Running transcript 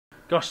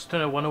Gus,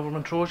 2-1 over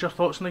Montrose, your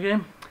thoughts on the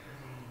game?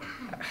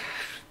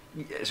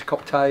 It's a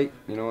cup tie,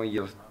 you know,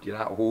 you're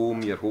at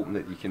home, you're hoping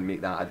that you can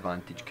make that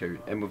advantage count,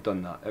 and we've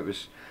done that. It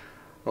was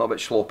a little bit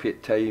sloppy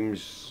at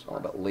times, a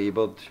little bit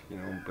laboured, you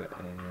know, but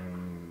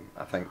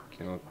I think,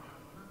 you know,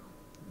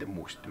 the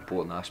most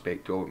important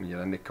aspect of it when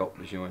you're in the cup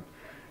is, you know,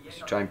 is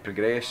to try and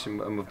progress,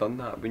 and we've done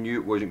that. We knew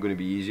it wasn't going to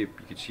be easy. You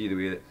could see the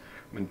way that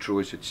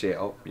Montrose had set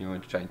up, you know,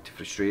 trying to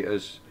frustrate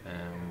us,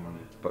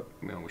 but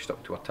you know, we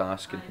stuck to our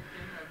task, and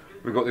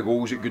we got the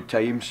goals at good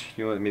times,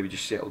 you know, it maybe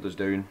just settled us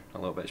down a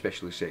little bit,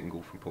 especially the second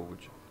goal from Paul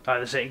Woods.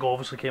 The second goal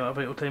obviously came at a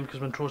vital time because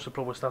Montrose had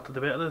probably started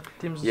the better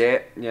teams. Yeah,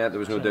 there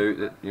was no doubt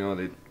that, you know,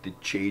 they'd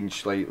changed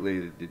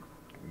slightly, they'd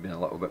been a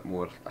little bit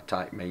more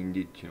attack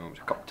minded, you know, it was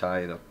a cup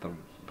tie, they're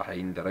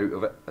behind, they're out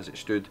of it as it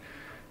stood,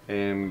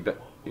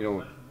 but you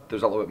know,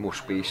 there's a little bit more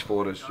space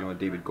for us, you know,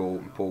 David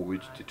Galt and Paul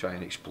Woods to try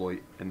and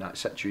exploit in that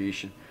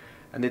situation,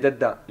 and they did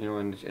that, you know,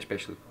 and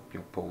especially, you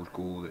know, Paul's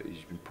goal, that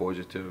he's been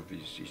positive,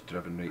 he's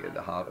driven right at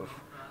the heart of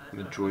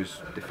Montrose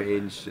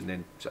defence, and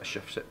then sort of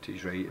shifts it to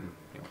his right and,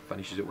 you know,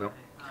 finishes it well.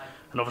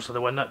 And obviously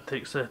the win, that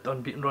takes the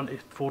unbeaten run to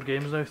 4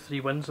 games now, 3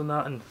 wins in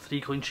that and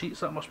 3 clean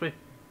sheets. That must be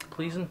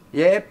pleasing.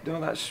 Yeah,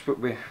 no, that's what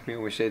we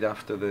said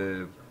after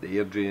the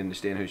Airdrie and the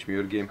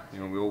Stenhousemuir game.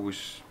 You know, we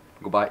always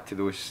go back to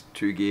those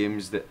 2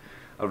 games that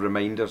are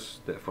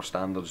reminders that if our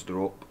standards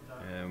drop,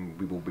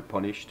 we will be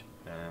punished.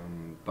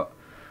 But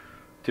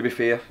to be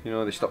fair, you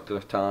know, they stuck to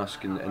their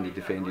task, and they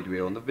defended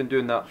well, and they've been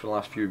doing that for the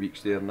last few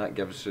weeks there, and that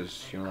gives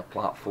us, you know, a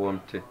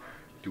platform to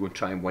go and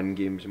try and win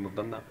games, and we've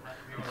done that.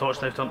 Your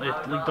thoughts now turn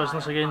to league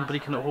business again,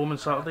 Brecon at home on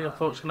Saturday. Your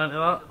thoughts going into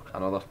that?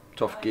 Another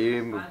tough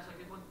game. We've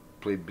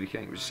played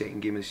Brecon, it was the second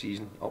game of the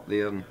season up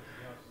there,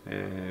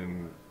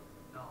 and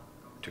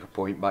took a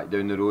point back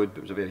down the road, but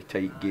it was a very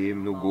tight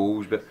game, no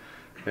goals, but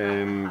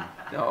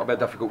it'll be a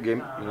difficult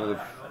game. You know,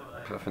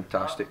 they've had a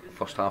fantastic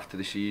first half to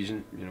the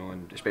season, you know,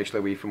 and especially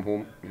away from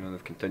home. You know,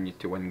 they've continued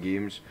to win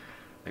games.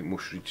 I think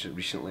most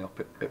recently up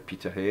at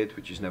Peterhead,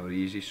 which is never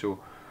easy. So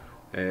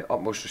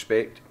utmost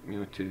respect, you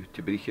know,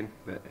 to Brecon,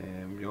 but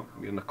you know,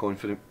 we're in a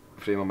confident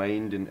frame of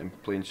mind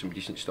and playing some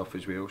decent stuff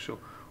as well. So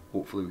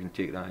hopefully we can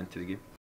take that into the game.